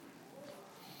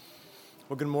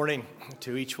Well, good morning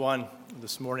to each one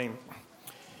this morning.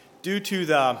 Due to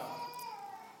the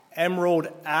emerald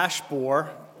ash borer,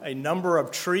 a number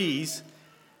of trees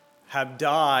have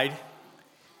died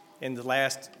in the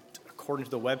last, according to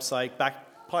the website, back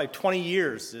probably 20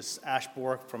 years. This ash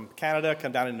borer from Canada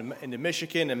come down into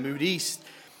Michigan and moved east.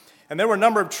 And there were a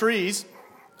number of trees,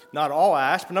 not all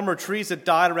ash, but a number of trees that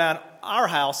died around our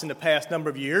house in the past number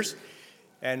of years,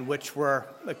 and which were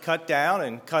cut down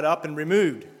and cut up and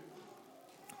removed.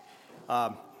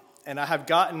 And I have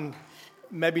gotten,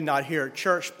 maybe not here at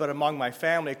church, but among my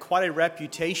family, quite a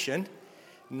reputation,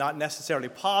 not necessarily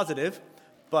positive,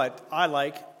 but I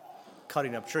like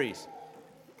cutting up trees.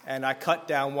 And I cut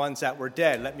down ones that were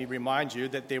dead. Let me remind you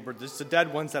that they were just the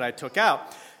dead ones that I took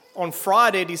out. On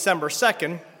Friday, December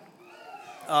 2nd,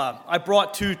 I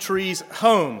brought 2 trees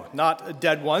home, not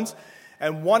dead ones.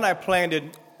 And one I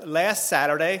planted last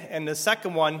Saturday, and the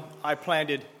second one I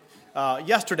planted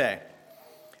yesterday.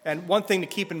 And one thing to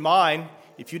keep in mind,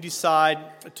 if you decide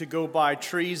to go buy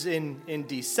trees in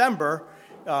December,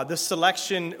 the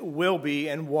selection will be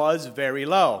and was very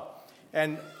low.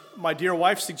 And my dear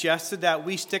wife suggested that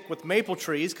we stick with maple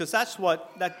trees because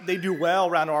that they do well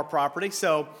around our property.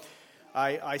 So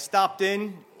I stopped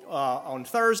in on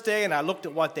Thursday and I looked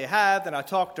at what they have, and I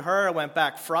talked to her. I went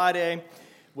back Friday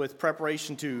with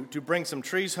preparation to bring some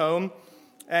trees home.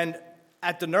 And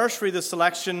at the nursery, the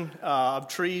selection of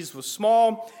trees was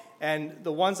small, and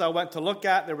the ones I went to look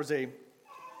at, there was a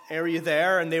area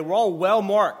there, and they were all well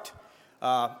marked.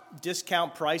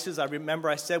 Discount prices. I remember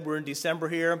I said we're in December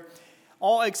here.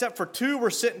 All except for 2 were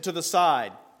sitting to the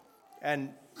side, and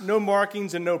no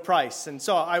markings and no price. And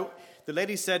so the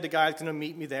lady said the guy's going to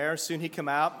meet me there. Soon he come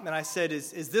out, and I said,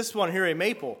 "Is this one here a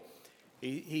maple?"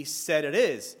 He said it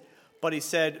is, but he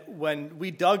said when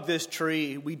we dug this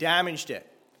tree, we damaged it.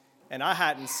 And I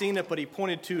hadn't seen it, but he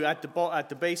pointed to at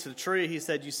the base of the tree. He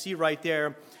said, "You see right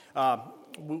there,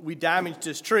 we damaged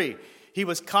this tree." He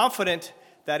was confident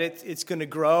that it's going to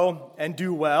grow and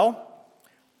do well.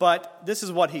 But this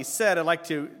is what he said. I'd like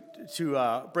to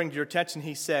bring to your attention.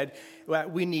 He said, well,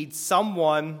 we need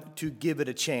someone to give it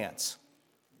a chance.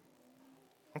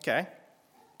 Okay.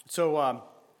 So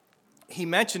he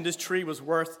mentioned this tree was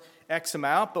worth X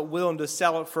amount, but willing to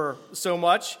sell it for so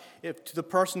much to the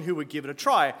person who would give it a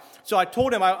try. So I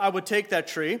told him I would take that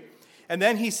tree. And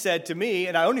then he said to me,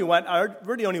 and I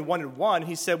really only wanted one.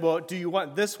 He said, "Well, do you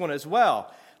want this one as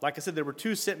well?" Like I said, there were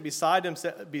 2 sitting beside him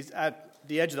at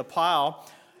the edge of the pile.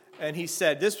 And he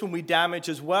said, "This one we damaged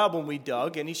as well when we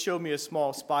dug." And he showed me a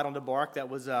small spot on the bark that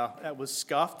was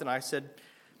scuffed. And I said,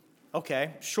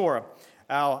 "Okay, sure.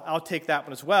 I'll take that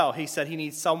one as well." He said he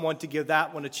needs someone to give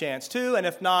that one a chance too, and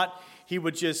if not, he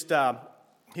would just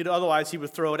otherwise he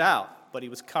would throw it out. But he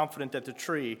was confident that the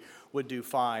tree would do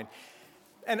fine.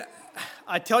 And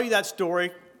I tell you that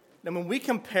story, and when we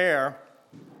compare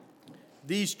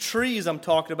these trees I'm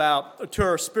talking about to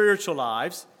our spiritual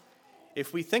lives,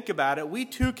 if we think about it, we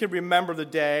too can remember the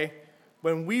day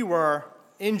when we were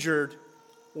injured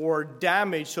or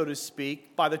damaged, so to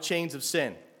speak, by the chains of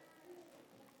sin,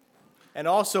 and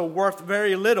also worth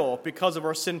very little because of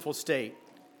our sinful state.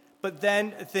 But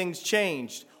then things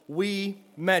changed. We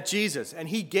met Jesus, and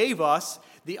he gave us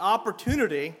the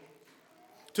opportunity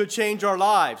to change our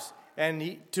lives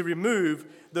and to remove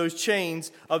those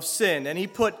chains of sin. And he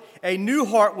put a new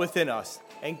heart within us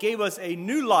and gave us a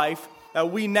new life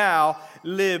that we now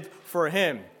live for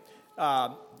him.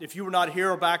 If you were not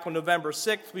here back on November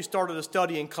 6th, we started a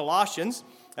study in Colossians.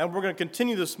 And we're going to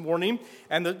continue this morning.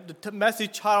 And the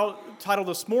message title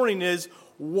this morning is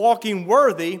Walking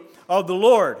Worthy of the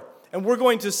Lord. And we're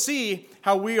going to see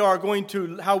how we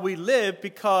live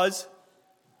because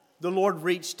the Lord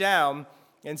reached down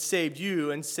and saved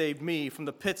you and saved me from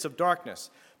the pits of darkness.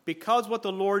 Because what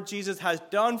the Lord Jesus has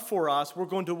done for us, we're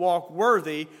going to walk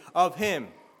worthy of him.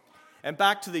 And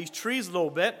back to these trees a little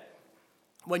bit.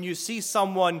 When you see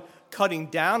someone cutting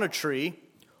down a tree,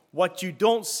 what you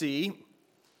don't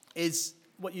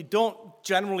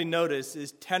generally notice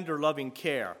is tender, loving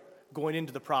care going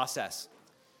into the process.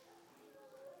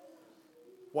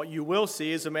 What you will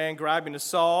see is a man grabbing a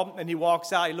saw, and he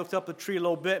walks out, he looks up the tree a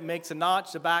little bit, makes a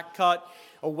notch, a back cut,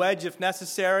 a wedge if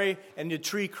necessary, and the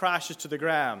tree crashes to the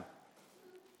ground.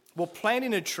 Well,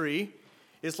 planting a tree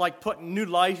is like putting new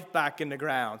life back in the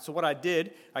ground. So what I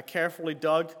did, I carefully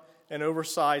dug an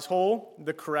oversized hole,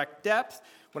 the correct depth.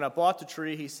 When I bought the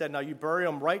tree, he said, "Now you bury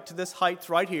them right to this height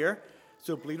right here."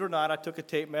 So believe it or not, I took a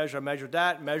tape measure, I measured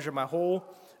that, measured my hole.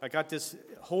 I got this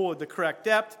hole at the correct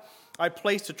depth. I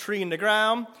placed the tree in the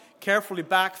ground, carefully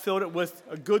backfilled it with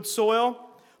a good soil,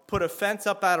 put a fence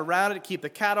up out around it to keep the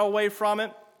cattle away from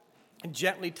it,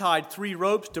 gently tied 3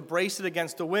 ropes to brace it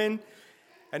against the wind,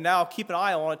 and now keep an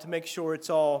eye on it to make sure it's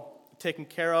all taken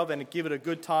care of and give it a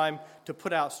good time to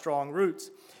put out strong roots.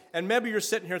 And maybe you're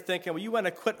sitting here thinking, well, you went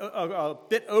a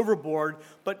bit overboard,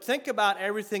 but think about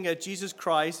everything that Jesus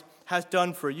Christ has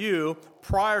done for you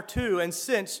prior to and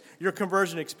since your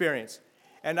conversion experience.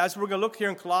 And as we're going to look here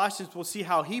in Colossians, we'll see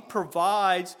how he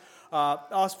provides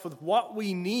us with what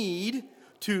we need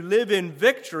to live in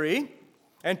victory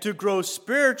and to grow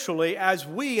spiritually as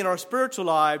we, in our spiritual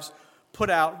lives, put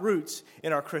out roots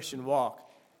in our Christian walk.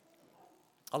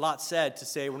 A lot said to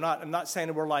say, I'm not saying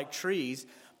that we're like trees,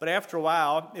 but after a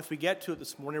while, if we get to it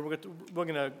this morning, I'm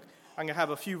going to have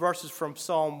a few verses from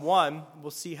Psalm 1.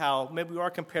 We'll see how maybe we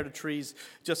are compared to trees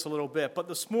just a little bit. But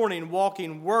this morning,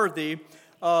 walking worthy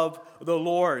of the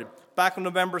Lord. Back on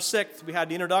November 6th, we had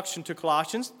the introduction to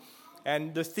Colossians,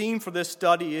 and the theme for this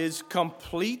study is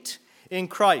complete in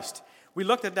Christ. We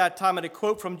looked at that time at a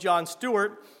quote from John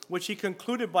Stewart, which he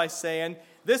concluded by saying,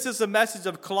 "This is the message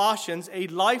of Colossians, a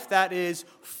life that is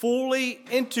fully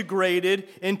integrated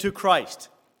into Christ."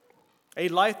 A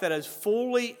life that is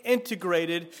fully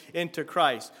integrated into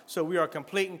Christ. So we are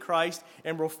complete in Christ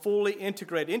and we're fully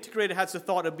integrated. Integrated has the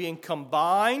thought of being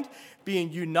combined,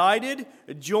 being united,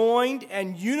 joined,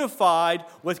 and unified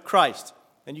with Christ.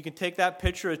 And you can take that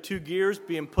picture of 2 gears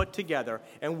being put together,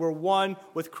 and we're one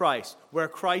with Christ. Where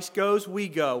Christ goes, we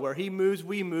go. Where he moves,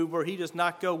 we move. Where he does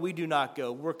not go, we do not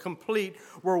go. We're complete.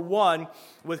 We're one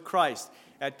with Christ.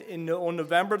 On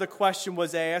November, the question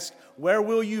was asked, where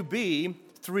will you be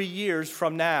 3 years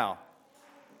from now?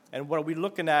 And what we're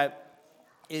looking at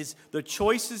is the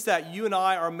choices that you and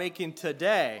I are making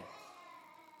today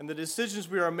and the decisions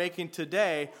we are making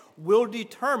today will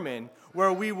determine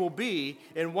where we will be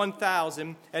in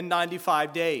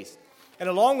 1,095 days. And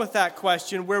along with that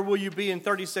question, where will you be in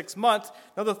 36 months?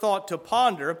 Another thought to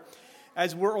ponder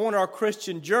as we're on our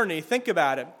Christian journey. Think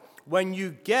about it. When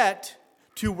you get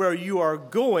to where you are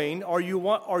going, are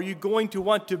you going to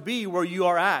want to be where you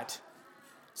are at?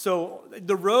 So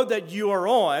the road that you are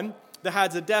on that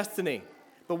has a destiny.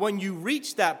 But when you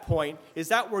reach that point, is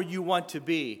that where you want to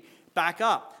be? Back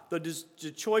up.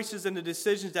 The choices and the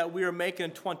decisions that we are making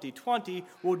in 2020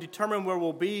 will determine where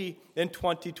we'll be in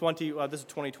 2020. This is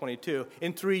 2022.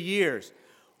 In 3 years.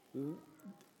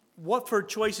 What for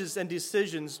choices and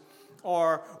decisions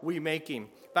are we making?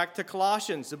 Back to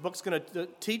Colossians. The book's going to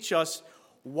teach us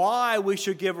why we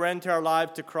should give rent to our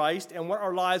lives to Christ and what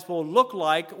our lives will look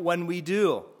like when we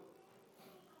do.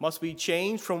 Must we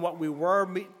change from what we were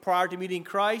prior to meeting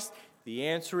Christ? The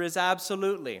answer is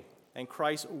absolutely. And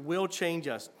Christ will change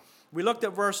us. We looked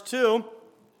at verse 2,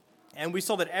 and we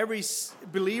saw that every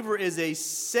believer is a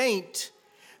saint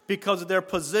because of their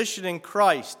position in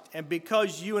Christ. And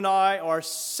because you and I are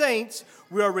saints,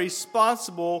 we are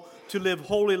responsible to live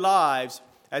holy lives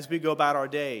as we go about our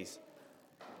days.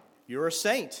 You're a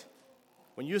saint.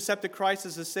 When you accepted Christ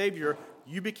as a Savior,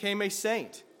 you became a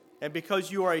saint. And because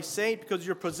you are a saint, because of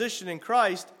your position in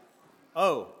Christ,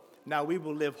 now we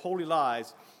will live holy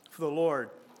lives for the Lord.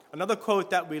 Another quote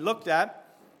that we looked at,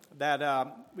 that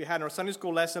we had in our Sunday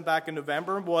school lesson back in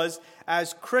November, was,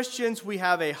 as Christians, we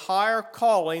have a higher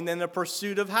calling than the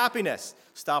pursuit of happiness.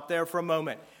 Stop there for a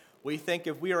moment. We think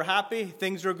if we are happy,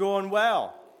 things are going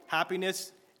well.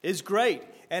 Happiness is great,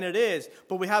 and it is.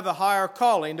 But we have a higher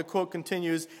calling, the quote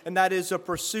continues, and that is a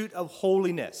pursuit of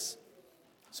holiness.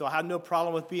 So I have no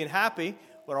problem with being happy,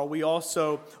 but are we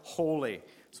also holy?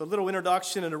 So a little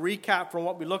introduction and a recap from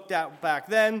what we looked at back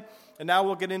then. And now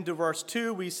we'll get into verse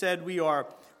 2. We said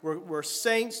we're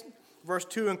saints. Verse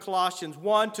 2 in Colossians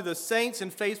 1, to the saints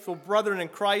and faithful brethren in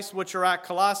Christ which are at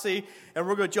Colossae. And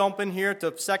we're going to jump in here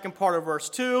to the second part of verse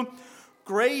 2.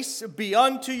 Grace be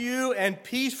unto you and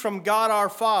peace from God our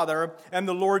Father and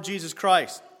the Lord Jesus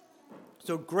Christ.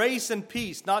 So grace and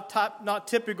peace, not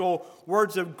typical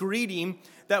words of greeting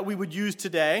that we would use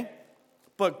today,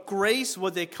 but grace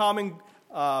was a common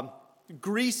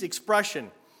Greece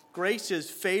expression. Grace is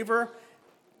favor,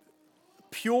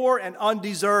 pure and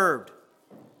undeserved.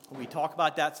 We talk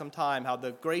about that sometime, how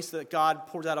the grace that God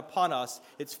pours out upon us,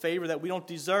 it's favor that we don't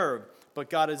deserve, but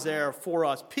God is there for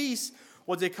us. Peace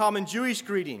was a common Jewish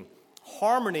greeting,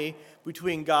 harmony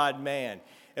between God and man.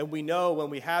 And we know when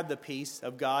we have the peace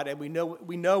of God, and we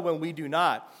know when we do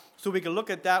not. So we can look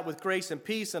at that with grace and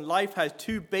peace, and life has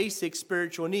 2 basic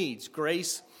spiritual needs,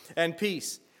 grace and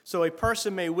peace. So a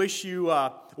person may wish you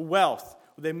wealth,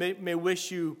 they may wish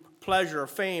you pleasure,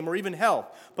 fame, or even health,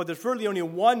 but there's really only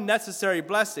one necessary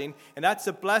blessing, and that's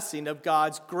the blessing of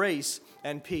God's grace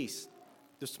and peace.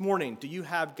 This morning, do you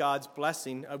have God's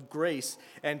blessing of grace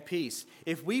and peace?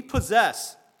 If we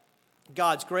possess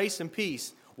God's grace and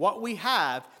peace, what we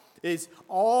have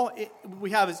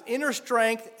we have is inner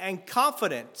strength and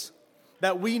confidence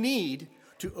that we need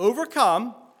to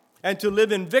overcome and to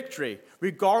live in victory,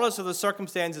 regardless of the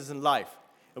circumstances in life.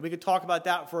 And we could talk about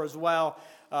that for as well.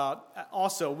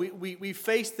 Also, we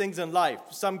face things in life,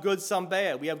 some good, some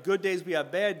bad. We have good days, we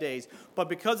have bad days. But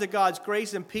because of God's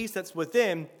grace and peace that's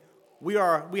within, we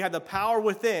have the power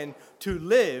within to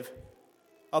live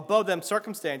above them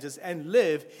circumstances and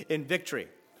live in victory.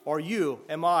 Are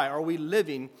we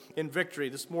living in victory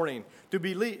this morning? Do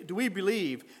we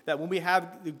believe that when we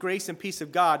have the grace and peace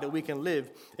of God that we can live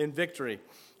in victory?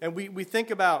 And we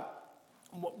think about,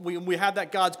 we have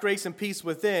that God's grace and peace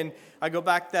within. I go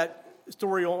back to that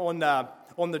story on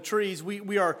the trees.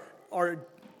 We are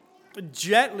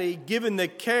gently given the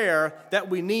care that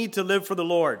we need to live for the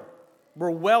Lord.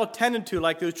 We're well tended to,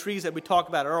 like those trees that we talked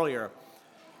about earlier.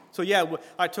 So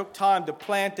I took time to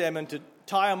plant them and to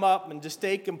tie them up and to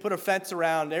stake and put a fence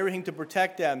around, everything to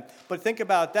protect them. But think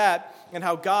about that and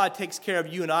how God takes care of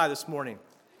you and I this morning.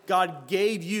 God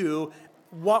gave you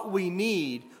what we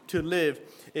need to live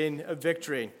in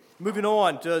victory. Moving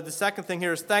on to the second thing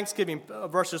here is thanksgiving,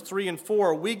 verses 3 and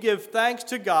 4. We give thanks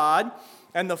to God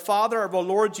and the Father of our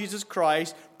Lord Jesus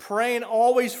Christ, praying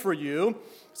always for you,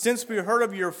 since we heard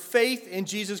of your faith in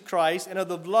Jesus Christ and of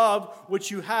the love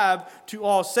which you have to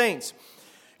all saints.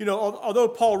 Although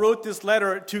Paul wrote this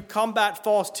letter to combat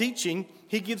false teaching,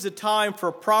 he gives a time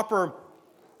for proper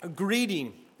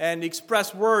greeting and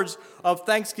express words of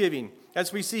thanksgiving.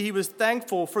 As we see, he was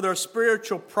thankful for their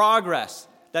spiritual progress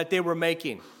that they were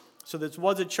making. So this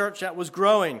was a church that was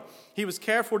growing. He was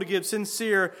careful to give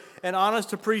sincere and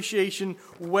honest appreciation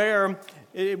where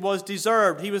it was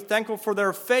deserved. He was thankful for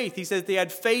their faith. He says they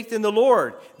had faith in the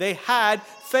Lord. They had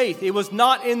faith. It was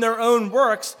not in their own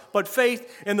works, but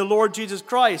faith in the Lord Jesus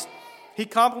Christ. He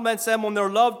compliments them on their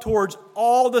love towards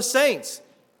all the saints.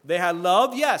 They had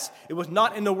love, yes. It was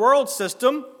not in the world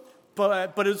system,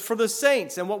 but it was for the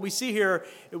saints. And what we see here,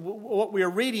 what we are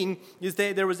reading, is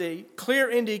that there was a clear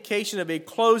indication of a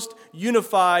close,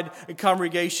 unified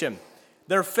congregation.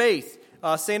 Their faith,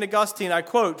 St. Augustine, I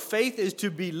quote, "Faith is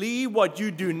to believe what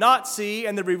you do not see,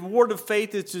 and the reward of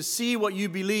faith is to see what you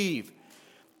believe."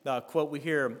 The quote we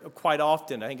hear quite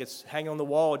often. I think it's hanging on the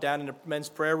wall down in the men's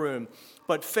prayer room.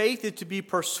 But faith is to be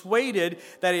persuaded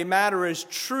that a matter is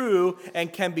true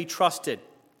and can be trusted.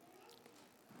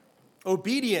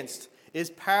 Obedience is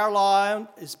parallel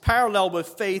with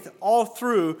faith all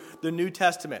through the New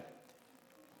Testament.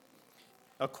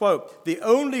 A quote, "The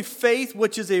only faith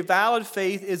which is a valid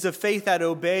faith is a faith that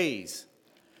obeys."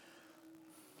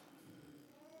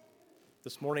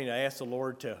 This morning I asked the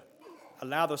Lord to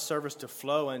allow the service to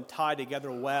flow and tie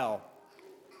together well.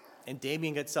 And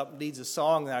Damien gets up and leads a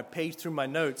song, and I paged through my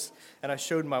notes, and I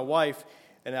showed my wife,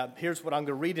 and here's what I'm going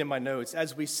to read in my notes.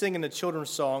 As we sing in the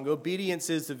children's song, obedience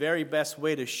is the very best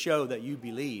way to show that you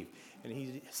believe. And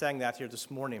he sang that here this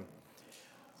morning.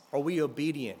 Are we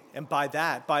obedient? And by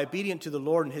obedient to the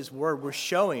Lord and his word, we're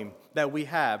showing that we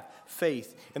have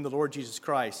faith in the Lord Jesus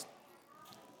Christ.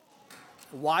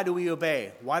 Why do we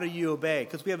obey? Why do you obey?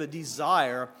 Because we have a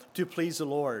desire to please the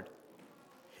Lord.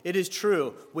 It is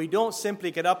true. We don't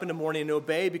simply get up in the morning and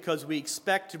obey because we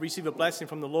expect to receive a blessing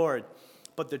from the Lord.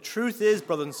 But the truth is,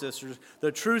 brothers and sisters,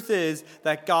 the truth is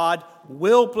that God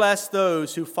will bless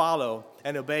those who follow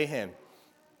and obey him.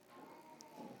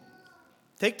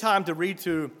 Take time to read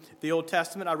through the Old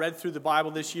Testament. I read through the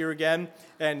Bible this year again,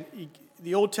 and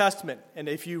the Old Testament. And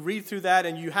if you read through that,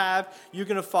 and you're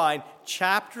going to find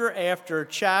chapter after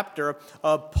chapter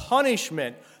of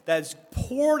punishment that's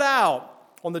poured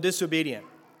out on the disobedient.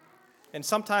 And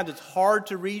sometimes it's hard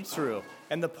to read through,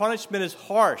 and the punishment is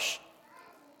harsh.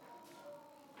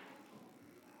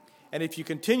 And if you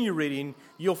continue reading,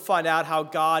 you'll find out how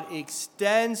God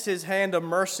extends his hand of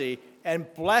mercy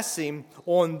and blessing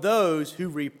on those who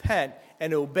repent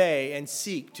and obey and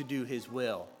seek to do his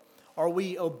will. Are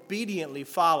we obediently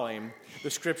following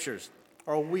the Scriptures?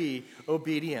 Are we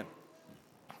obedient?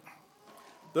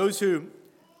 Those who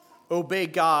obey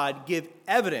God give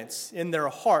evidence in their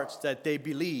hearts that they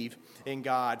believe in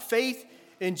God. Faith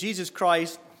in Jesus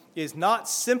Christ is not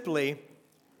simply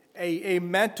a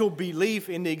mental belief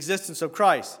in the existence of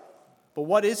Christ. But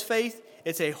what is faith?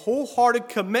 It's a wholehearted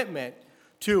commitment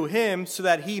to him so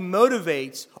that he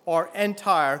motivates our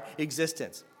entire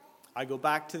existence. I go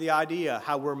back to the idea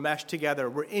how we're meshed together.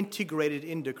 We're integrated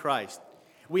into Christ.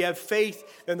 We have faith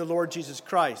in the Lord Jesus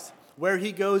Christ. Where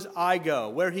he goes, I go.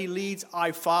 Where he leads,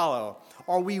 I follow.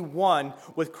 Are we one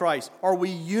with Christ? Are we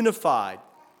unified?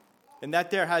 And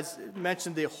that there has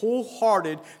mentioned the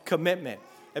wholehearted commitment.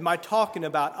 Am I talking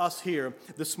about us here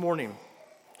this morning?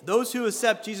 Those who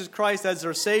accept Jesus Christ as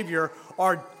their Savior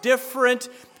are different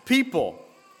people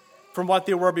from what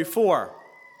they were before.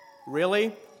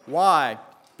 Really? Why?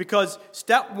 Because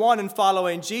step one in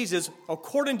following Jesus,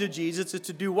 according to Jesus, is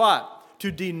to do what?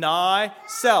 To deny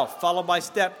self, followed by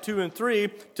step 2 and 3,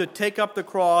 to take up the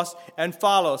cross and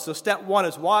follow. So step 1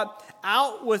 is what?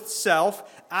 Out with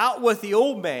self, out with the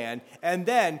old man, and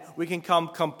then we can come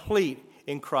complete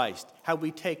in Christ. Have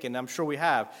we taken, I'm sure we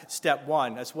have, step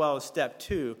 1 as well as step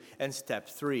 2 and step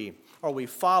 3? Are we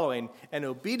following and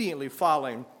obediently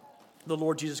following the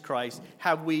Lord Jesus Christ?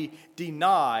 Have we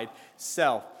denied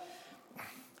self?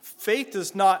 Faith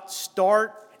does not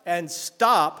start and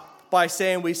stop by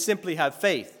saying we simply have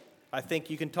faith. I think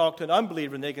you can talk to an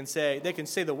unbeliever and they can say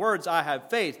the words, I have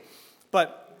faith.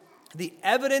 But the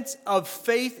evidence of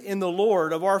faith in the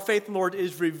Lord, of our faith in the Lord,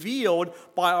 is revealed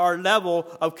by our level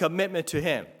of commitment to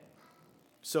Him.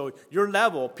 So your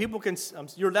level of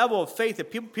faith,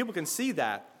 that people can see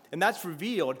that, and that's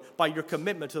revealed by your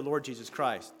commitment to the Lord Jesus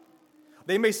Christ.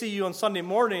 They may see you on Sunday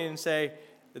morning and say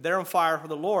that they're on fire for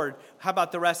the Lord. How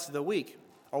about the rest of the week?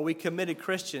 Are we committed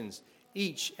Christians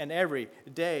each and every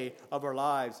day of our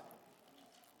lives?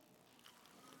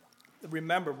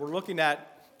 Remember, we're looking at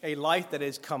a life that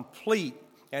is complete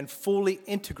and fully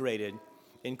integrated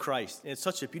in Christ. And it's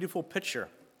such a beautiful picture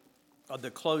of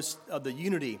the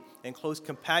unity and close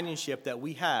companionship that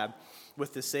we have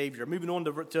with the Savior. Moving on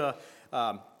to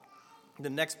the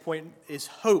next point is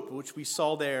hope, which we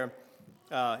saw there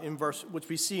which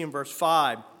we see in verse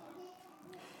 5.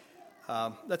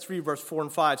 Let's read verse 4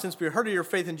 and 5. Since we heard of your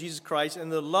faith in Jesus Christ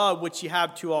and the love which you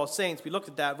have to all saints. We looked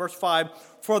at that. Verse 5.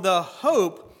 For the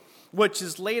hope which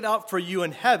is laid up for you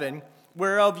in heaven,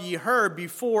 whereof ye heard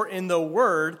before in the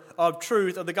word of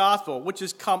truth of the gospel, which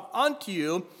is come unto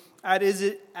you as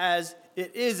it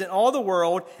is in all the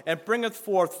world, and bringeth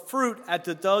forth fruit as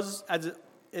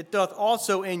it doth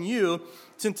also in you,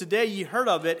 since today ye heard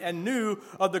of it and knew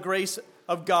of the grace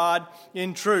of God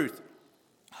in truth.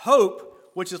 Hope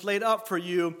which is laid up for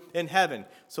you in heaven.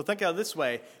 So think of it this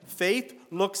way. Faith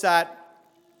looks at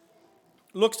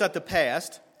the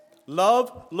past,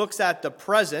 love looks at the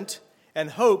present, and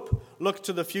hope looks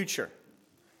to the future.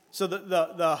 So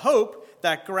the hope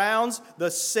that grounds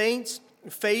the saints'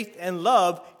 faith and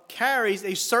love carries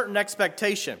a certain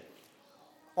expectation.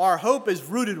 Our hope is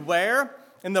rooted where?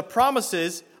 In the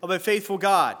promises of a faithful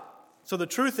God. So the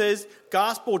truth is,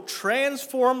 gospel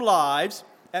transforms lives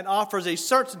and offers a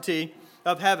certainty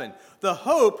of heaven. The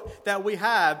hope that we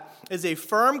have is a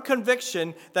firm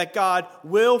conviction that God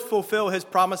will fulfill His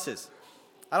promises.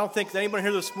 I don't think there's anyone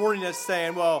here this morning that's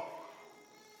saying, well,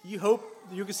 you hope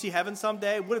you can see heaven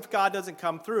someday? What if God doesn't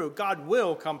come through? God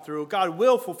will come through. God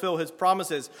will fulfill His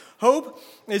promises. Hope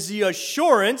is the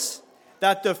assurance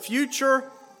that the future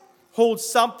holds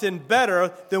something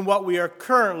better than what we are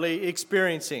currently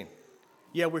experiencing.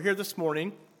 Yeah, we're here this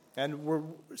morning and we're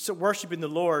worshiping the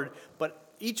Lord,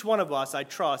 but each one of us, I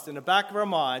trust, in the back of our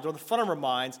minds or the front of our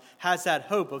minds, has that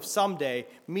hope of someday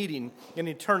meeting in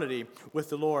eternity with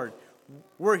the Lord.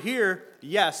 We're here,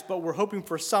 yes, but we're hoping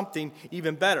for something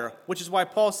even better, which is why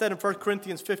Paul said in 1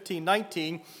 Corinthians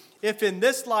 15:19, if in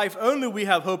this life only we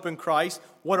have hope in Christ,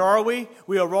 what are we?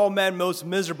 We are all men most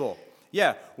miserable.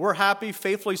 Yeah, we're happy,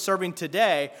 faithfully serving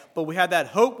today, but we have that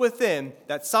hope within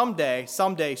that someday,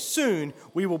 soon,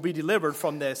 we will be delivered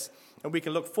from this, and we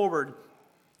can look forward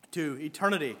to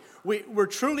eternity. We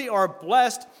truly are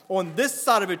blessed on this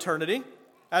side of eternity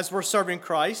as we're serving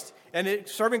Christ, and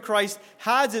serving Christ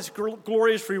has its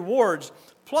glorious rewards.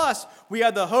 Plus, we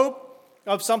have the hope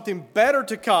of something better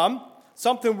to come,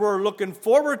 something we're looking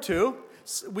forward to.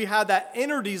 We have that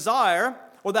inner desire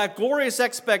or that glorious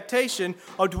expectation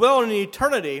of dwelling in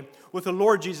eternity with the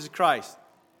Lord Jesus Christ.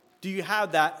 Do you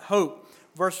have that hope?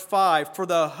 Verse 5, for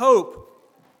the hope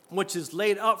which is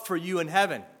laid up for you in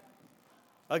heaven.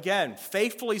 Again,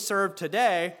 faithfully serve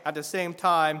today. At the same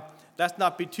time, let's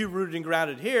not be too rooted and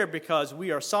grounded here because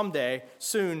we are someday,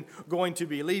 soon, going to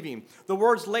be leaving. The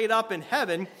words laid up in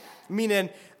heaven mean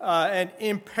an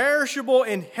imperishable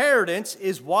inheritance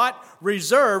is what?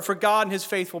 Reserved for God and His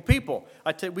faithful people.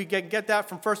 We get that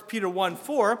from 1 Peter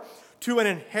 1:4. To an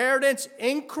inheritance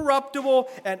incorruptible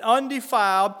and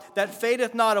undefiled that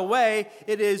fadeth not away.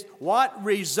 It is what?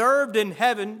 Reserved in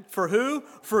heaven for who?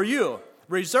 For you.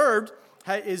 Reserved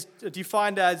is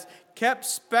defined as kept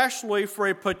specially for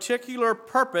a particular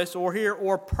purpose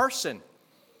or person.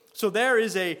 So there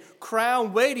is a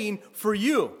crown waiting for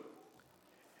you.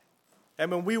 And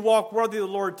when we walk worthy of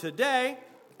the Lord today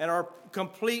and are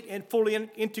complete and fully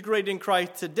integrated in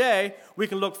Christ today, we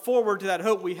can look forward to that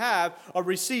hope we have of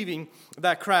receiving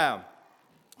that crown.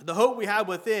 The hope we have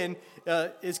within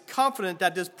is confident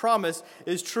that this promise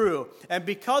is true. And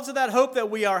because of that hope that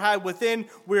we have within,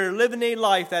 we're living a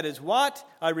life that is what?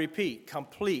 I repeat,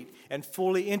 complete and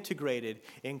fully integrated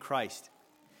in Christ.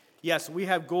 Yes, we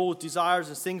have goals, desires,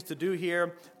 and things to do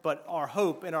here, but our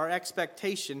hope and our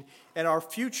expectation and our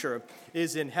future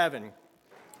is in heaven.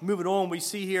 Moving on, we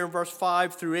see here in verse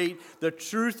 5 through 8, the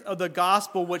truth of the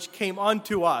gospel which came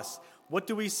unto us. What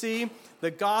do we see?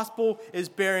 The gospel is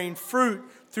bearing fruit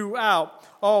throughout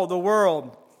all the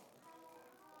world.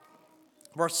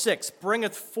 Verse 6,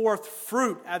 bringeth forth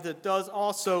fruit as it does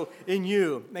also in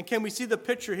you. And can we see the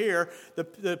picture here?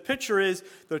 The picture is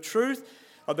the truth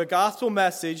of the gospel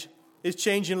message is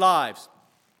changing lives.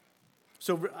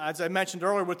 So as I mentioned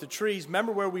earlier with the trees,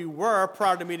 remember where we were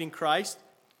prior to meeting Christ?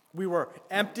 We were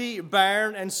empty,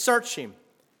 barren, and searching.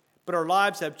 But our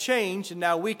lives have changed, and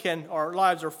now our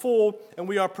lives are full, and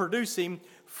we are producing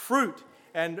fruit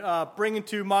and bringing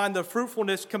to mind the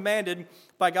fruitfulness commanded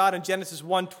by God in Genesis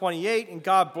 1:28. And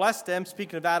God blessed them,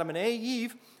 speaking of Adam and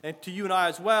Eve, and to you and I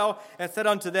as well, and said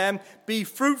unto them, be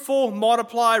fruitful,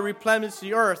 multiply, replenish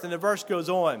the earth. And the verse goes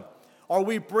on. Are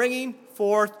we bringing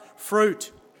forth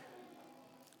fruit?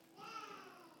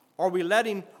 Are we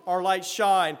letting our light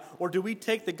shine, or do we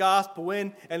take the gospel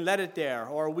in and let it there?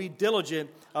 Or are we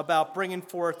diligent about bringing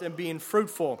forth and being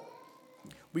fruitful?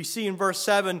 We see in verse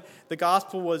 7, the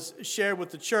gospel was shared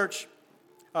with the church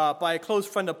by a close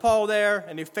friend of Paul there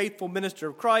and a faithful minister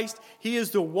of Christ. He is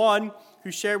the one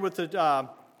who shared with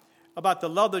about the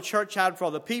love the church had for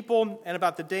other people and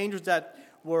about the dangers that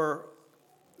were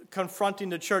confronting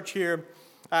the church here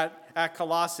at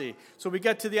Colossae. So we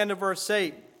get to the end of verse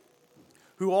 8.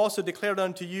 Who also declared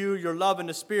unto you your love in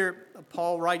the Spirit,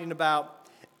 Paul writing about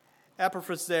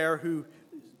Epaphras there, who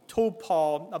told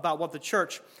Paul about what the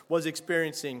church was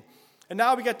experiencing. And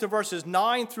now we get to verses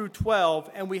 9 through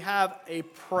 12, and we have a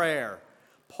prayer.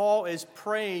 Paul is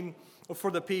praying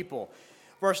for the people.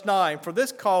 Verse 9, for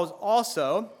this cause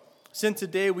also, since the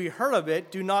day we heard of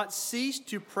it, do not cease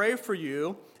to pray for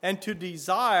you and to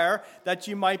desire that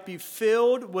you might be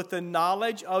filled with the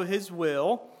knowledge of his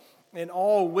will, in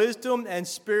all wisdom and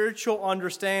spiritual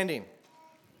understanding.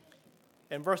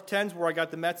 And verse 10 is where I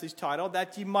got the message title,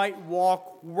 that ye might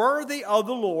walk worthy of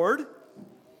the Lord,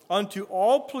 unto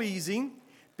all pleasing,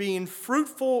 being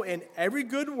fruitful in every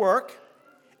good work,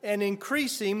 and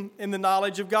increasing in the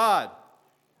knowledge of God.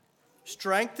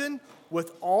 Strengthened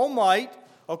with all might,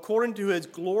 according to his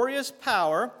glorious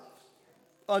power,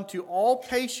 unto all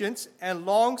patience and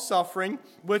long-suffering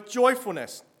with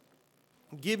joyfulness,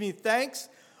 giving thanks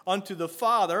unto the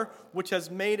Father, which has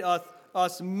made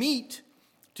us meet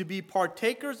to be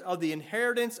partakers of the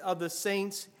inheritance of the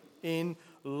saints in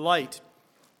light.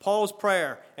 Paul's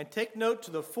prayer. And take note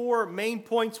to the 4 main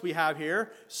points we have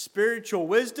here. Spiritual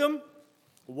wisdom,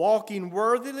 walking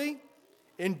worthily,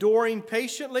 enduring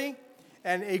patiently,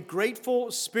 and a grateful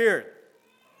spirit.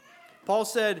 Paul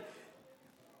said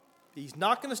he's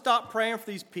not going to stop praying for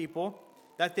these people,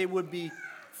 that they would be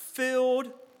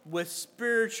filled with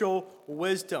spiritual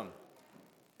wisdom.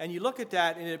 And you look at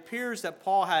that, and it appears that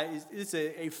Paul is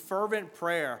a fervent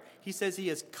prayer. He says he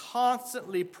is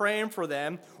constantly praying for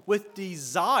them with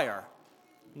desire.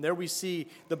 And there we see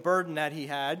the burden that he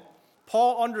had.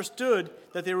 Paul understood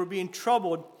that they were being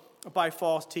troubled by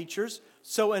false teachers.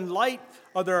 So in light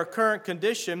of their current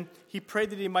condition, he prayed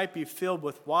that he might be filled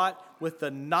with what? With the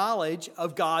knowledge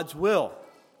of God's will.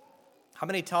 How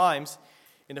many times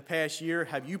in the past year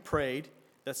have you prayed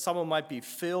that someone might be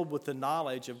filled with the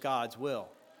knowledge of God's will?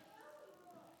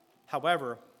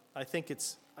 However, I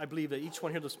believe that each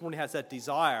one here this morning has that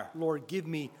desire. Lord, give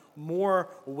me more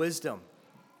wisdom,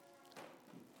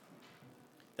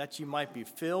 that you might be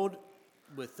filled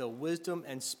with the wisdom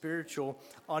and spiritual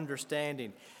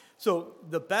understanding. So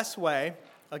the best way,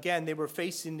 again, they were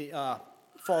facing the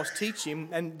false teaching,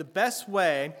 and the best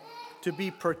way to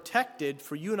be protected,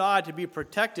 for you and I to be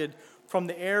protected from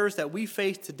the errors that we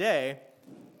face today,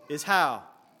 is how?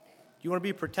 You want to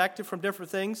be protected from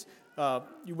different things?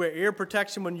 You wear ear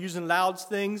protection when using loud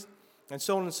things, and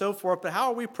so on and so forth. But how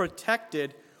are we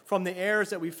protected from the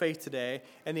errors that we face today?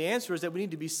 And the answer is that we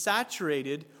need to be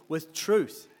saturated with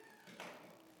truth.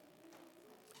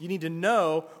 You need to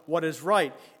know what is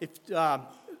right.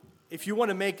 If you want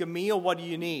to make a meal, what do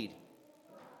you need?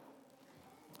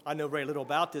 I know very little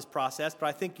about this process, but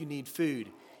I think you need food.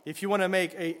 If you want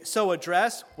to sew a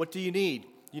dress, what do you need?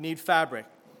 You need fabric.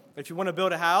 If you want to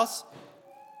build a house,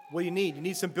 what do you need? You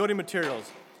need some building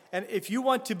materials. And if you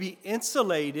want to be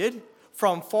insulated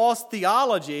from false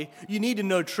theology, you need to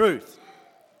know truth.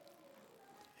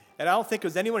 And I don't think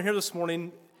there's anyone here this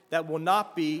morning that will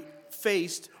not be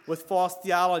faced with false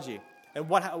theology. And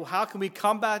how can we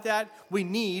combat that? We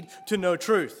need to know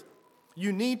truth.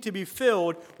 You need to be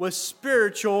filled with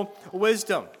spiritual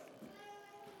wisdom.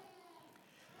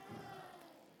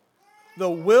 The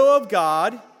will of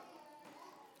God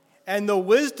and the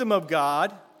wisdom of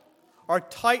God are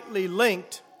tightly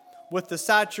linked with the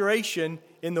saturation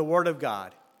in the Word of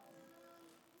God.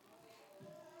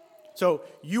 So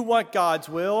you want God's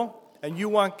will and you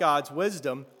want God's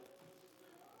wisdom.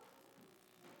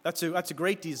 That's a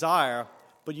great desire,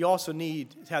 but you also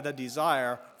need to have that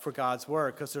desire for God's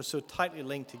Word because they're so tightly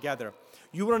linked together.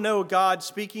 You want to know God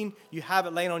speaking, you have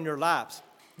it laying on your laps.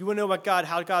 You want to know about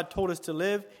how God told us to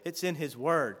live, it's in His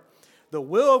Word. The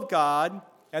will of God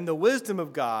and the wisdom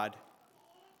of God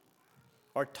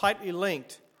are tightly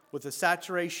linked with the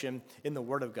saturation in the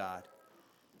Word of God.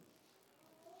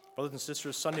 Brothers and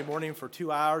sisters, Sunday morning for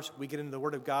 2 hours, we get into the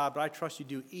Word of God, but I trust you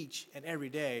do each and every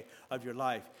day of your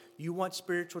life. You want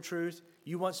spiritual truth?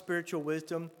 You want spiritual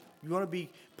wisdom? You want to be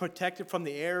protected from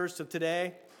the errors of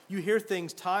today? You hear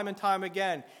things time and time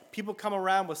again. People come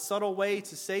around with subtle ways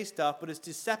to say stuff, but it's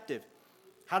deceptive.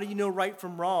 How do you know right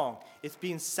from wrong? It's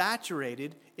being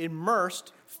saturated,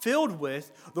 immersed, filled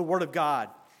with the Word of God.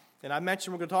 And I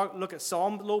mentioned we're going to look at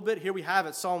Psalm a little bit. Here we have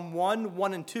it, Psalm 1,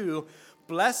 1 and 2.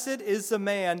 Blessed is the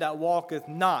man that walketh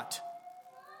not.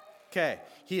 Okay,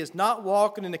 he is not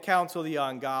walking in the counsel of the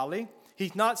ungodly.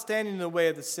 He's not standing in the way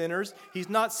of the sinners. He's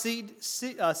not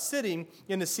sitting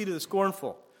in the seat of the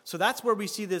scornful. So that's where we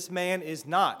see this man is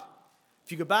not.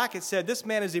 If you go back, it said this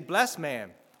man is a blessed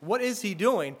man. What is he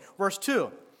doing? Verse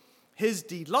 2. His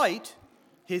delight,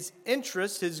 his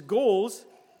interests, his goals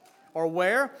are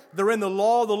where? They're in the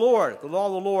law of the Lord. The law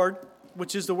of the Lord,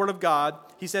 which is the Word of God.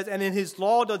 He says, and in His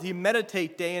law doth he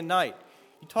meditate day and night.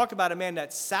 You talk about a man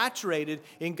that's saturated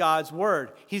in God's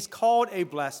Word. He's called a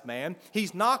blessed man.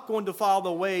 He's not going to follow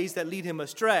the ways that lead him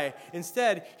astray.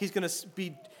 Instead, he's going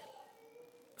to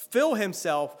fill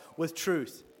himself with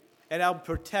truth. And that will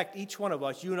protect each one of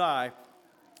us, you and I,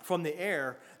 from the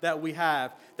error that we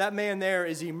have. That man there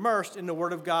is immersed in the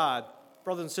Word of God.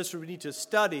 Brothers and sisters, we need to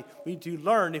study. We need to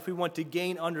learn if we want to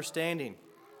gain understanding.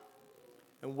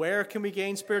 And where can we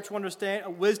gain spiritual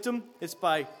wisdom? It's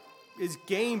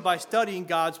gained by studying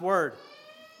God's Word.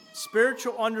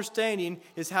 Spiritual understanding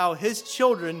is how His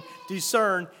children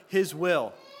discern His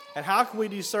will. And how can we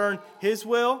discern His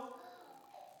will?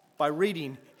 By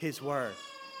reading His Word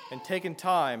and taking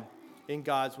time in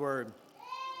God's Word.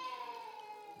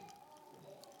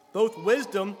 Both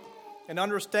wisdom and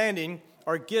understanding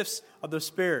are gifts of the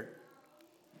Spirit.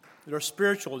 They're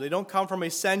spiritual. They don't come from a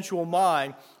sensual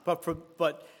mind, but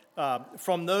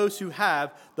from those who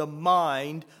have the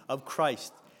mind of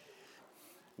Christ.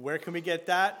 Where can we get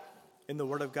that? In the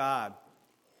Word of God.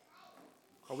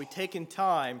 Are we taking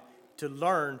time to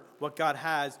learn what God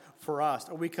has for us?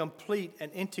 Are we complete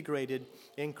and integrated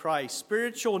in Christ?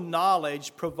 Spiritual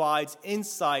knowledge provides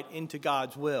insight into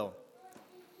God's will.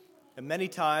 And many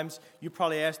times you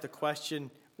probably ask the question,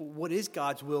 what is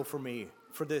God's will for me?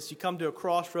 For this, you come to a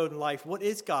crossroad in life. What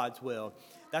is God's will?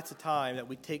 That's a time that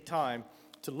we take time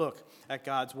to look at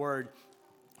God's Word.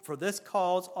 For this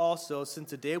cause also,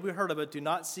 since the day we heard of it, do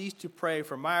not cease to pray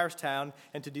for Myerstown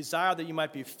and to desire that you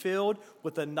might be filled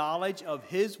with the knowledge of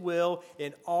His will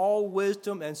in all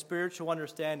wisdom and spiritual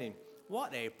understanding.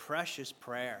 What a precious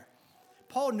prayer.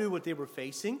 Paul knew what they were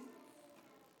facing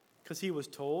because he was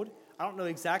told. I don't know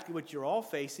exactly what you're all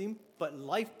facing, but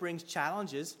life brings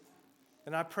challenges.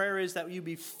 And our prayer is that you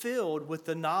be filled with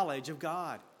the knowledge of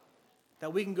God.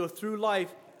 That we can go through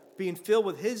life being filled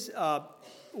with His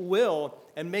will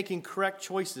and making correct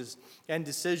choices and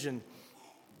decisions.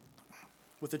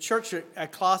 With the church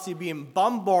at Colossae being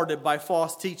bombarded by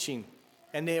false teaching,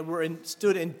 and they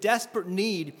stood in desperate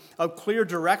need of clear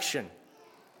direction.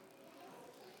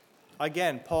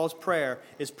 Again, Paul's prayer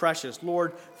is precious.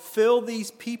 Lord, fill these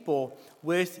people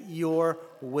with your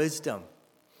wisdom.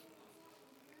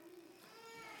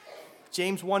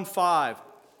 James 1:5,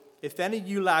 if any of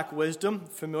you lack wisdom,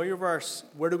 familiar verse,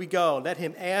 where do we go? Let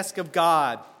him ask of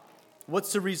God.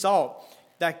 What's the result?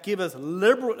 That giveth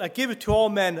to all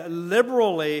men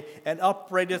liberally and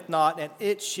upbraideth not, and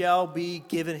it shall be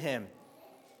given him.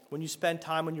 When you spend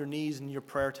time on your knees in your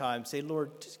prayer time, say,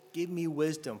 Lord, just give me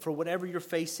wisdom for whatever you're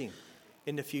facing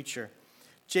in the future.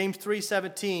 James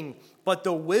 3:17, but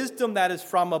the wisdom that is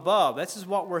from above, this is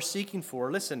what we're seeking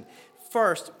for. Listen,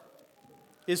 first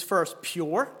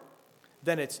pure,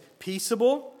 then it's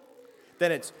peaceable,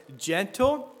 then it's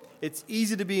gentle, it's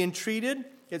easy to be entreated,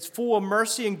 it's full of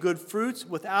mercy and good fruits,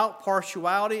 without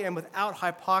partiality and without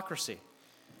hypocrisy.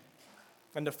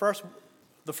 And the first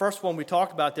one we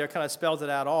talked about there kind of spells it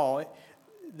out all.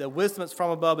 the wisdom that's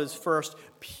from above is first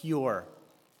pure.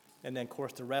 And then, of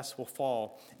course, the rest will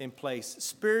fall in place.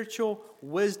 Spiritual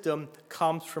wisdom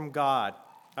comes from God.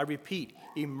 I repeat,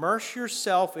 immerse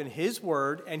yourself in His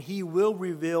Word, and He will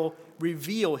reveal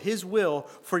His will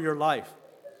for your life.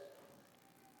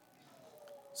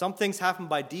 Some things happen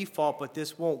by default, but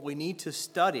this won't. We need to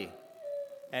study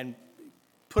and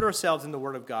put ourselves in the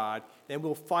Word of God, and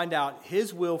we'll find out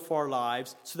His will for our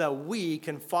lives so that we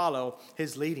can follow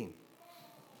His leading.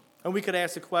 And we could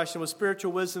ask the question, was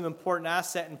spiritual wisdom an important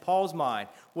asset in Paul's mind?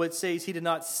 Well, it says he did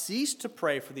not cease to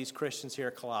pray for these Christians here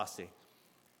at Colossae.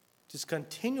 Just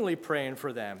continually praying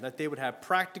for them, that they would have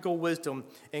practical wisdom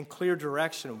and clear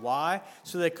direction. Why?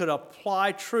 So they could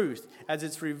apply truth as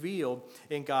it's revealed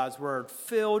in God's Word,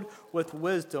 filled with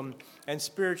wisdom and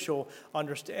spiritual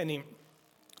understanding.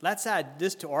 Let's add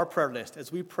this to our prayer list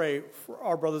as we pray for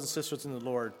our brothers and sisters in the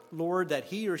Lord. Lord, that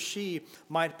he or she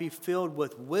might be filled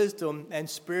with wisdom and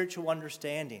spiritual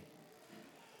understanding.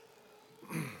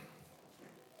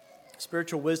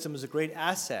 Spiritual wisdom is a great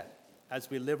asset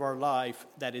as we live our life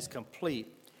that is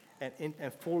complete and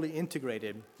fully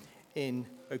integrated in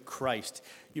Christ.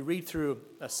 You read through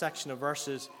a section of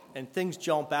verses and things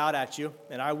jump out at you,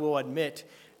 and I will admit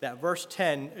that verse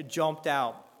 10 jumped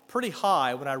out pretty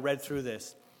high when I read through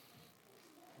this.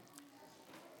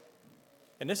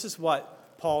 And this is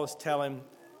what Paul is telling,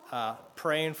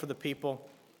 praying for the people.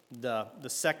 The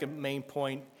second main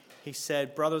point, he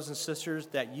said, brothers and sisters,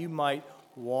 that you might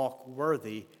walk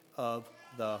worthy of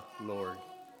the Lord.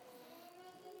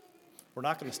 We're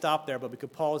not going to stop there, but we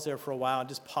could pause there for a while and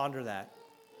just ponder that.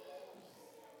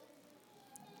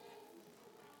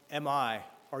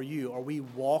 Are we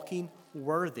walking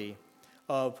worthy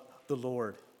of the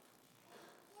Lord?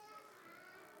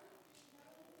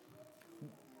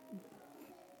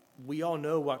 We all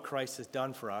know what Christ has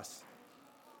done for us,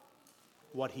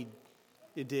 what he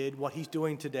did, what he's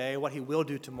doing today, what he will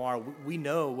do tomorrow. We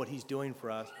know what he's doing for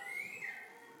us.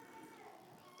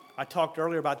 I talked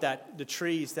earlier about the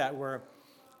trees that were,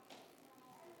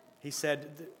 he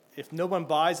said, if no one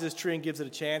buys this tree and gives it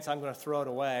a chance, I'm going to throw it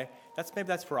away. Maybe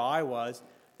that's where I was.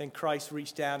 Then Christ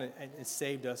reached down and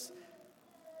saved us.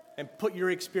 And put your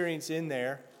experience in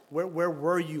there. Where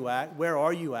were you at? Where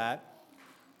are you at?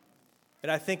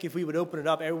 And I think if we would open it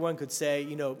up, everyone could say,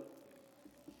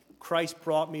 Christ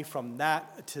brought me from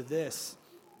that to this.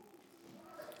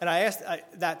 And I asked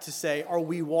that to say, are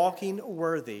we walking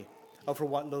worthy of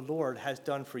what the Lord has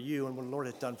done for you and what the Lord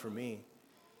has done for me?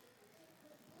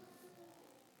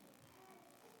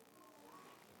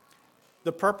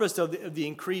 The purpose of the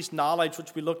increased knowledge,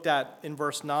 which we looked at in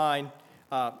verse 9,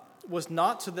 was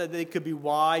not so that they could be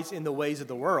wise in the ways of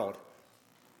the world.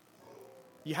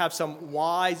 You have some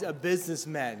wise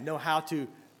businessmen know how to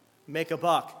make a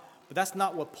buck. But that's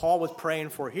not what Paul was praying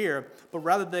for here, but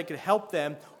rather they could help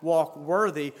them walk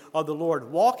worthy of the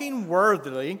Lord. Walking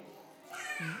worthily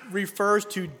refers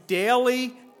to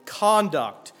daily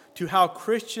conduct, to how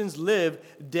Christians live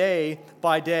day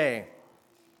by day.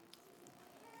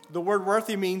 The word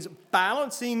worthy means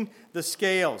balancing the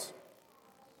scales.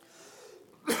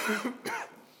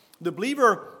 The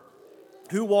believer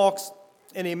who walks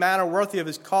in a manner worthy of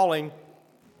his calling,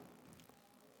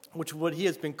 which what he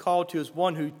has been called to, is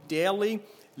one who daily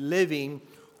living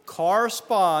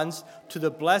corresponds to the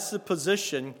blessed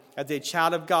position as a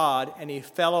child of God and a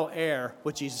fellow heir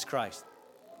with Jesus Christ.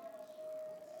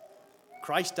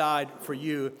 Christ died for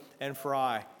you and for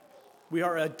I. We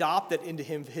are adopted into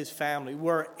his family.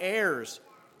 We're heirs.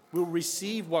 We'll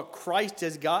receive what Christ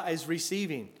is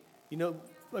receiving.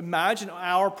 Imagine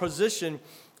our position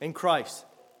in Christ.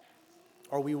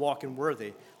 Are we walking worthy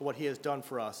of what he has done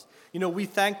for us? We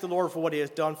thank the Lord for what he has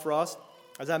done for us.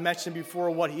 As I mentioned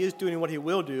before, what he is doing and what he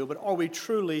will do, but are we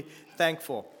truly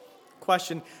thankful?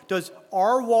 Question, does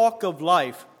our walk of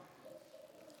life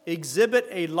exhibit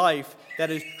a life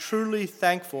that is truly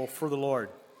thankful for the Lord?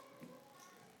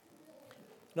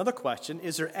 Another question,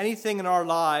 is there anything in our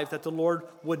lives that the Lord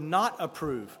would not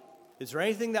approve? Is there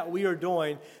anything that we are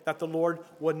doing that the Lord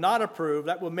would not approve,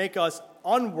 that would make us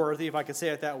unworthy, if I could say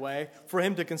it that way, for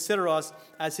him to consider us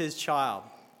as his child?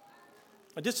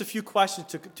 Just a few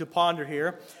questions to ponder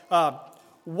here.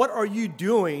 What are you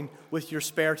doing with your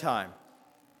spare time?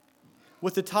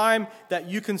 With the time that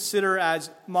you consider as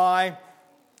my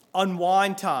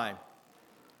unwind time?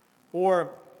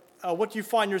 Or what do you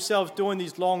find yourselves doing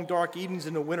these long, dark evenings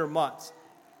in the winter months?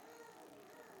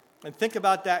 And think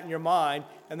about that in your mind,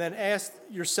 and then ask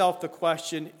yourself the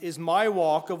question, is my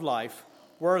walk of life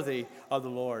worthy of the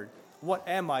Lord? What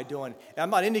am I doing? And I'm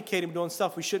not indicating we're doing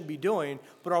stuff we shouldn't be doing,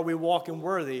 but are we walking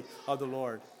worthy of the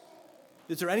Lord?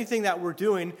 Is there anything that we're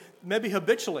doing, maybe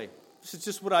habitually, This is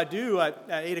just what I do at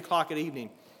 8 o'clock at evening.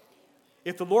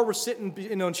 If the Lord were sitting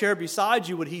in a chair beside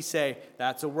you, would he say,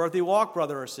 that's a worthy walk,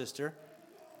 brother or sister?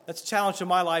 That's a challenge to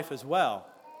my life as well.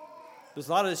 There's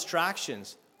a lot of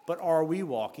distractions, but are we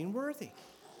walking worthy?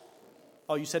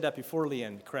 Oh, you said that before,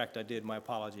 Leanne. Correct, I did. My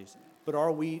apologies. But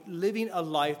are we living a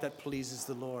life that pleases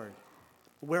the Lord?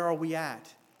 Where are we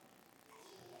at?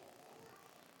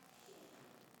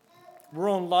 We're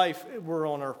on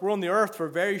the earth for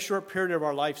a very short period of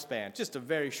our lifespan, just a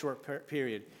very short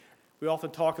period. We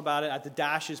often talk about it at the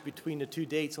dashes between the two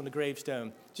dates on the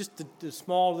gravestone. Just the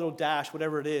small little dash,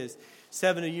 whatever it is,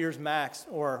 70 years max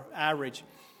or average.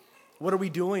 What are we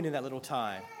doing in that little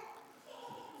time?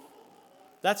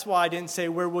 That's why I didn't say,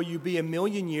 where will you be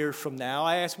 1,000,000 years from now?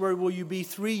 I asked, where will you be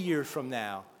 3 years from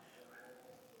now?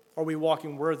 Are we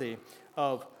walking worthy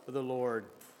of the Lord?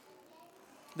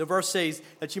 The verse says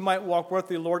that you might walk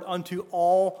worthy of the Lord unto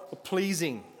all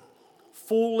pleasing.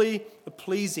 Fully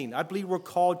pleasing. I believe we're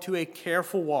called to a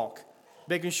careful walk,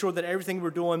 making sure that everything we're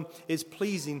doing is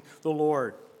pleasing the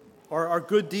Lord. Our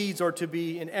good deeds are to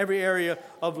be in every area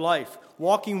of life.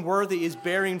 Walking worthy is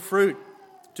bearing fruit,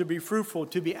 to be fruitful,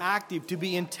 to be active, to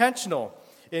be intentional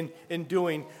in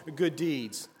doing good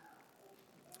deeds.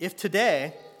 If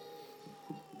today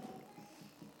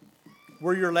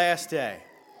were your last day,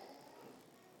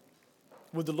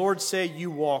 would the Lord say you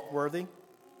walk worthy?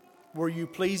 Were you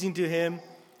pleasing to him,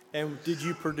 and did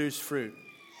you produce fruit?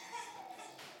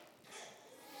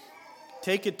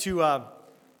 Take it to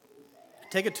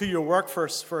your work for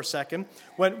a second.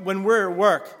 When we're at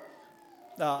work,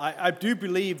 I do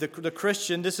believe the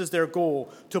Christian, this is their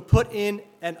goal, to put in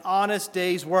an honest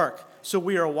day's work. So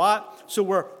we are what? So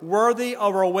we're worthy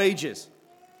of our wages.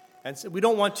 And so we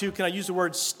don't want to, can I use the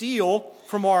word, steal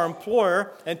from our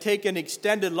employer and take an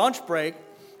extended lunch break,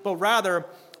 but rather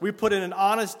we put in an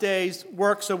honest day's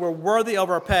work so we're worthy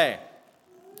of our pay.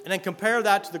 And then compare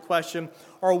that to the question,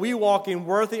 are we walking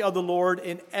worthy of the Lord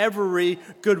in every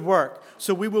good work?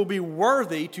 So we will be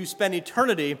worthy to spend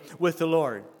eternity with the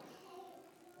Lord.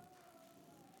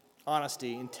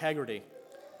 Honesty, integrity.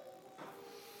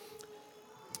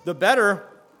 The better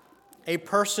a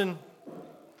person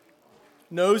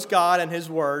knows God and his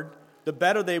word, the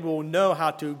better they will know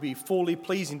how to be fully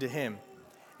pleasing to him.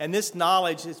 And this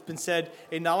knowledge, it's been said,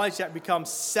 a knowledge that becomes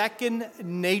second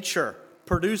nature,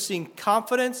 producing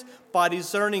confidence by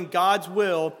discerning God's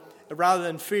will rather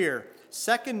than fear.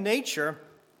 Second nature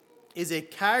is a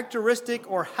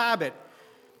characteristic or habit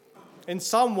in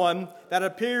someone that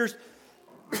appears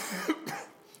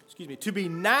to be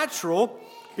natural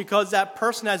because that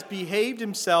person has behaved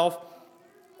himself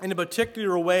in a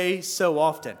particular way so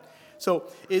often. So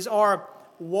is our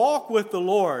walk with the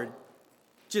Lord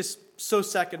just so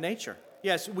second nature?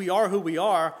 Yes, we are who we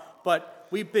are, but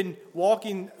we've been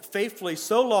walking faithfully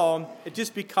so long, it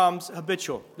just becomes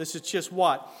habitual. This is just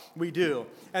what we do.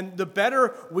 And the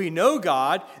better we know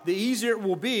God, the easier it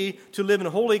will be to live in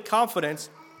holy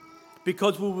confidence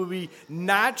because we will be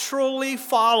naturally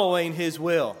following his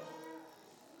will.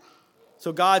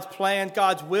 So God's plan,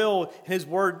 God's will, his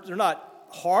word, they're not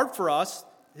hard for us.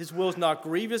 His will is not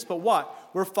grievous, but what?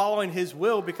 We're following his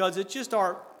will because it's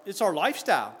our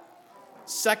lifestyle.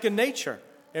 Second nature.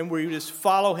 And we just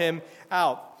follow him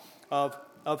out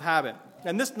of habit.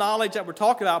 And this knowledge that we're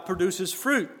talking about produces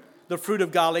fruit. The fruit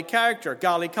of godly character,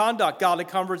 godly conduct, godly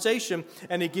conversation,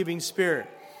 and a giving spirit.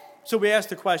 So we ask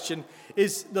the question,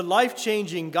 is the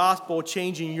life-changing gospel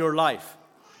changing your life?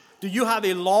 Do you have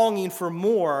a longing for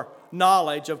more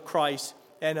knowledge of Christ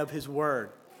and of his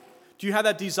word? Do you have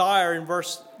that desire in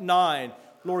verse 9?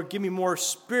 Lord, give me more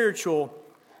spiritual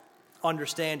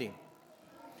understanding.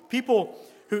 People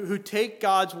who take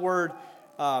God's word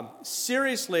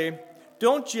seriously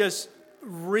don't just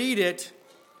read it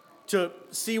to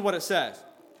see what it says.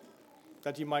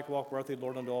 That you might walk worthy,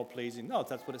 Lord, unto all pleasing. No,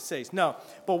 that's what it says. No.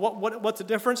 But what's the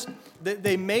difference?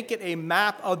 They make it a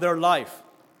map of their life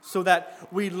so that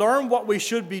we learn what we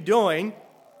should be doing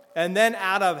and then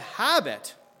out of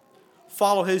habit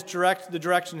follow the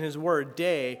direction of his word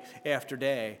day after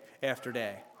day after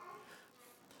day.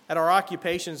 At our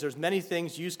occupations, there's many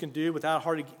things you can do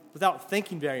without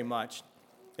thinking very much.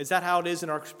 Is that how it is in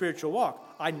our spiritual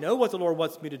walk? I know what the Lord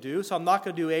wants me to do, so I'm not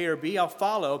going to do A or B. I'll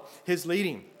follow his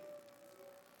leading.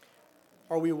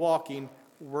 Are we walking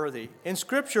worthy? In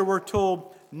Scripture, we're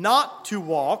told not to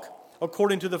walk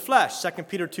according to the flesh. 2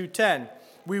 Peter 2:10.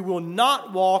 We will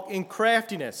not walk in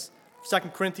craftiness.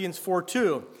 2 Corinthians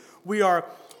 4:2. We are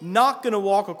not going to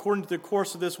walk according to the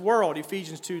course of this world.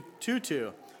 Ephesians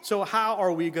 2:2. So how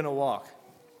are we going to walk?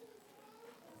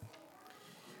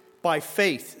 By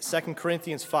faith, 2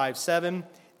 Corinthians 5:7,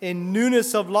 In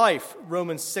newness of life,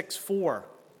 Romans 6:4.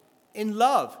 In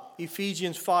love,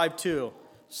 Ephesians 5:2.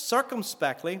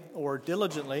 Circumspectly or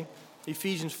diligently,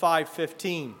 Ephesians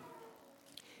 5:15.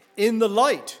 In the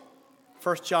light,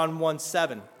 1 John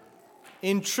 1:7.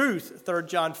 In truth, 3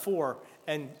 John 4,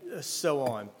 and so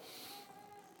on.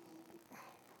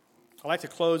 I'd like to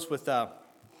close with,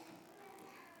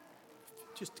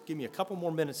 just give me a couple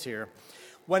more minutes here.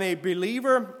 When a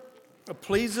believer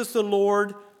pleases the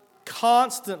Lord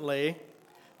constantly,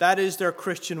 that is their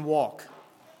Christian walk.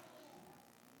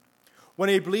 When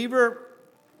a believer,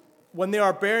 when they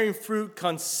are bearing fruit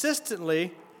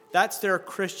consistently, that's their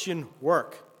Christian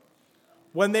work.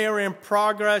 When they are in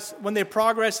progress, when they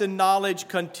progress in knowledge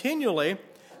continually,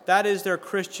 that is their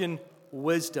Christian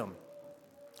wisdom.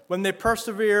 When they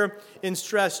persevere in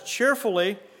stress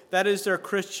cheerfully, that is their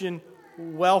Christian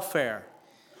welfare.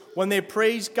 When they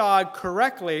praise God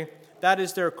correctly, that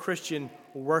is their Christian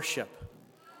worship.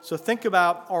 So think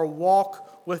about our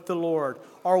walk with the Lord.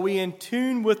 Are we in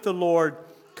tune with the Lord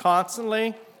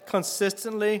constantly,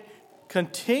 consistently,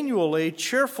 continually,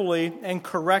 cheerfully, and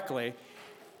correctly?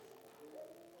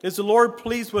 Is the Lord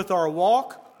pleased with our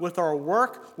walk, with our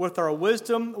work, with our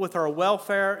wisdom, with our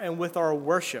welfare, and with our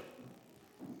worship?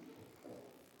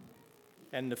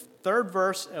 And the third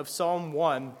verse of Psalm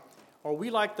 1, are we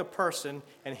like the person,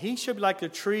 and he should be like the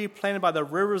tree planted by the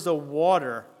rivers of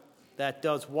water that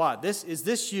does what? Is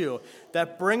this you,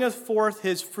 that bringeth forth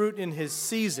his fruit in his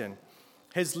season.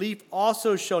 His leaf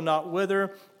also shall not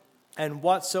wither, and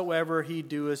whatsoever he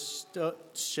doeth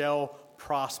shall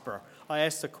prosper. I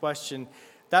ask the question,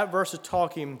 that verse is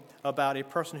talking about a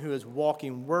person who is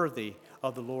walking worthy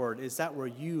of the Lord. Is that where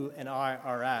you and I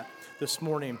are at this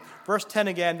morning? Verse 10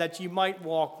 again, that you might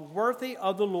walk worthy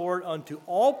of the Lord unto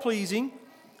all pleasing,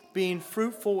 being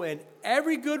fruitful in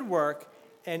every good work,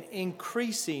 and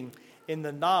increasing in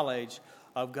the knowledge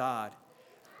of God.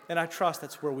 And I trust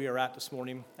that's where we are at this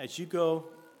morning. As you go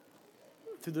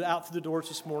out through the doors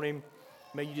this morning,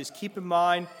 may you just keep in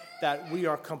mind that we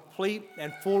are complete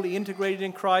and fully integrated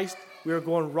in Christ. We are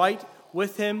going right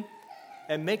with him.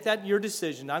 And make that your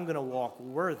decision. I'm going to walk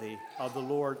worthy of the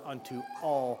Lord unto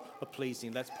all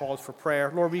pleasing. Let's pause for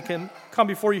prayer. Lord, we can come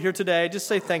before you here today. Just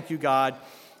say thank you, God,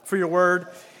 for your word.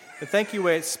 And thank you,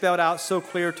 it's spelled out so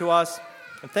clear to us.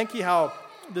 And thank you how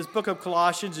this book of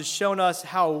Colossians has shown us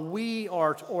how we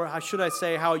are, or how should I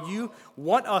say, how you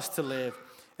want us to live.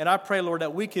 And I pray, Lord,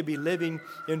 that we could be living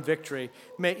in victory.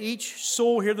 May each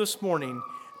soul here this morning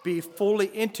be fully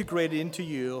integrated into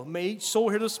you. May each soul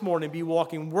here this morning be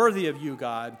walking worthy of you,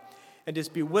 God, and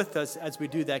just be with us as we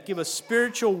do that. Give us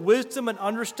spiritual wisdom and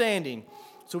understanding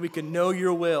so we can know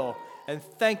your will. And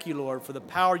thank you, Lord, for the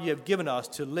power you have given us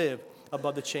to live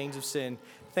above the chains of sin.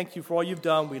 Thank you for all you've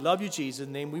done. We love you, Jesus.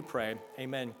 In the name we pray.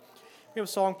 Amen. We have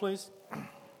a song, please.